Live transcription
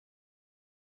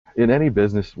In any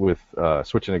business with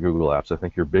switching to Google Apps, I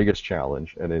think your biggest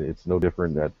challenge, and it's no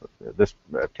different at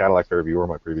Cadillac Fairview or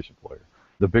my previous employer,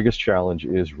 the biggest challenge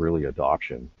is really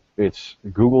adoption. It's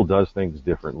Google does things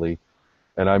differently,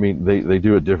 and I mean they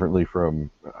do it differently from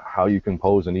how you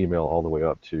compose an email all the way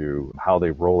up to how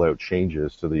they roll out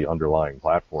changes to the underlying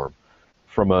platform.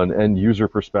 From an end user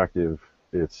perspective,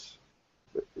 it's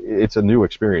a new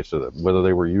experience to them, whether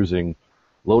they were using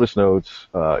Lotus Notes,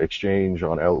 Exchange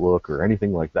on Outlook, or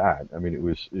anything like that. I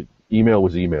mean, email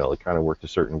was email. It kind of worked a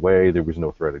certain way. There was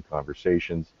no threaded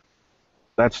conversations.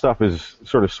 That stuff is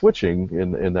sort of switching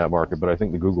in that market, but I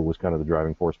think the Google was kind of the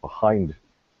driving force behind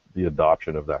the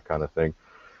adoption of that kind of thing.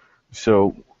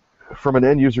 So from an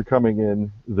end user coming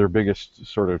in, their biggest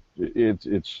sort of,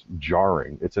 it's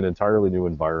jarring. It's an entirely new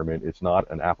environment. It's not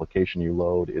an application you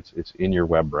load. It's in your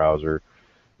web browser.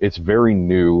 It's very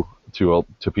new to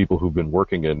people who've been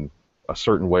working in a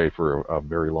certain way for a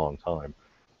very long time.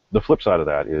 The flip side of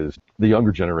that is the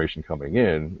younger generation coming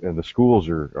in, and the schools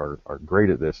are great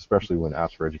at this, especially when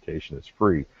apps for education is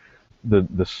free.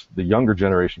 The younger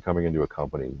generation coming into a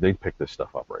company, they pick this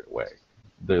stuff up right away.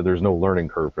 There's no learning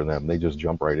curve for them. They just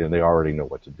jump right in. They already know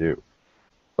what to do.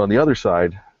 On the other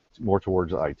side, more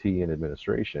towards IT and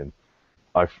administration,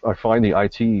 I find the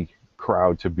IT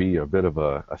crowd to be a bit of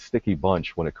a sticky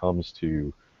bunch when it comes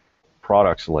to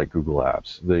products like Google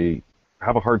Apps. They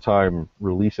have a hard time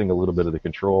releasing a little bit of the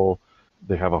control.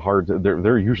 They have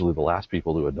they're usually the last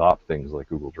people to adopt things like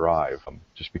Google Drive,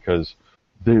 just because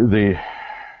the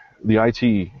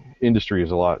IT industry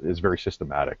is very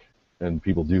systematic, and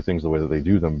people do things the way that they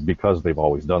do them because they've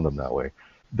always done them that way.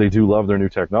 They do love their new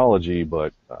technology,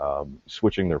 but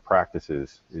switching their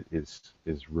practices is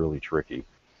really tricky.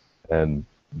 And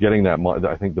getting that,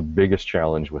 I think the biggest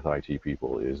challenge with IT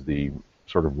people is the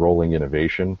sort of rolling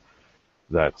innovation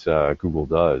that Google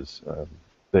does.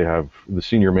 The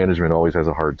senior management always has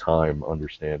a hard time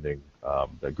understanding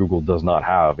that Google does not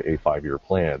have a 5-year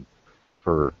plan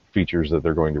for features that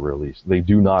they're going to release. They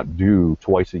do not do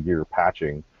twice a year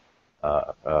patching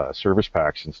service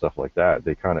packs and stuff like that.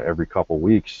 They kind of every couple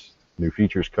weeks, new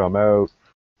features come out.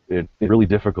 It's really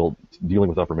difficult dealing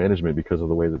with upper management because of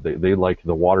the way that they like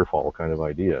the waterfall kind of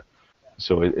idea.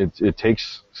 So it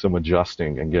takes some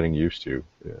adjusting and getting used to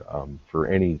for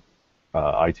any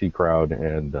IT crowd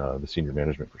and the senior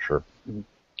management for sure.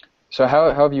 So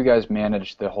how have you guys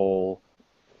managed the whole,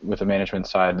 with the management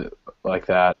side like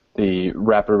that, the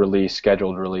rapid release,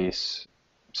 scheduled release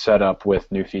setup with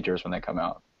new features when they come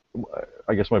out?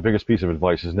 I guess my biggest piece of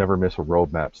advice is never miss a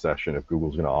roadmap session if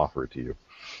Google's going to offer it to you.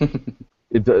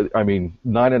 I mean,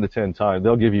 9 out of 10 times,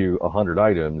 they'll give you 100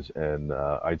 items, and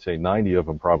I'd say 90 of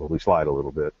them probably slide a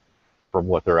little bit from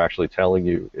what they're actually telling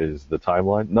you is the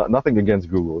timeline. Nothing against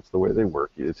Google. It's the way they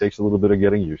work. It takes a little bit of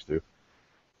getting used to.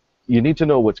 You need to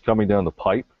know what's coming down the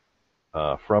pipe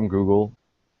from Google.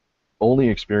 Only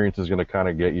experience is going to kind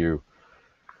of get you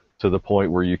to the point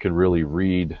where you can really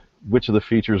read which of the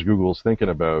features Google's thinking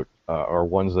about are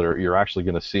ones that you're actually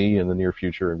going to see in the near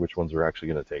future and which ones are actually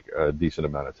going to take a decent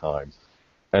amount of time.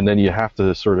 And then you have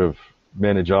to sort of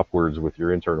manage upwards with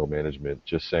your internal management,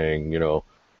 just saying,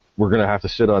 we're going to have to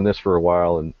sit on this for a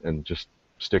while and just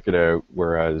stick it out,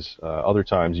 whereas other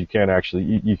times you can't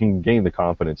actually, you can gain the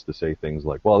confidence to say things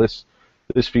like, well, this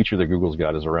feature that Google's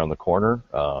got is around the corner.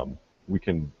 We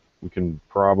can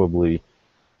probably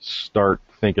start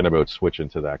thinking about switching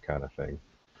to that kind of thing.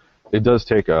 It does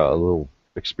take a little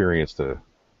experience to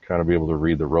kind of be able to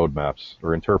read the roadmaps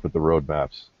or interpret the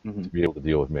roadmaps to be able to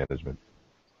deal with management.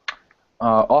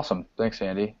 Awesome. Thanks,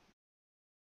 Andy.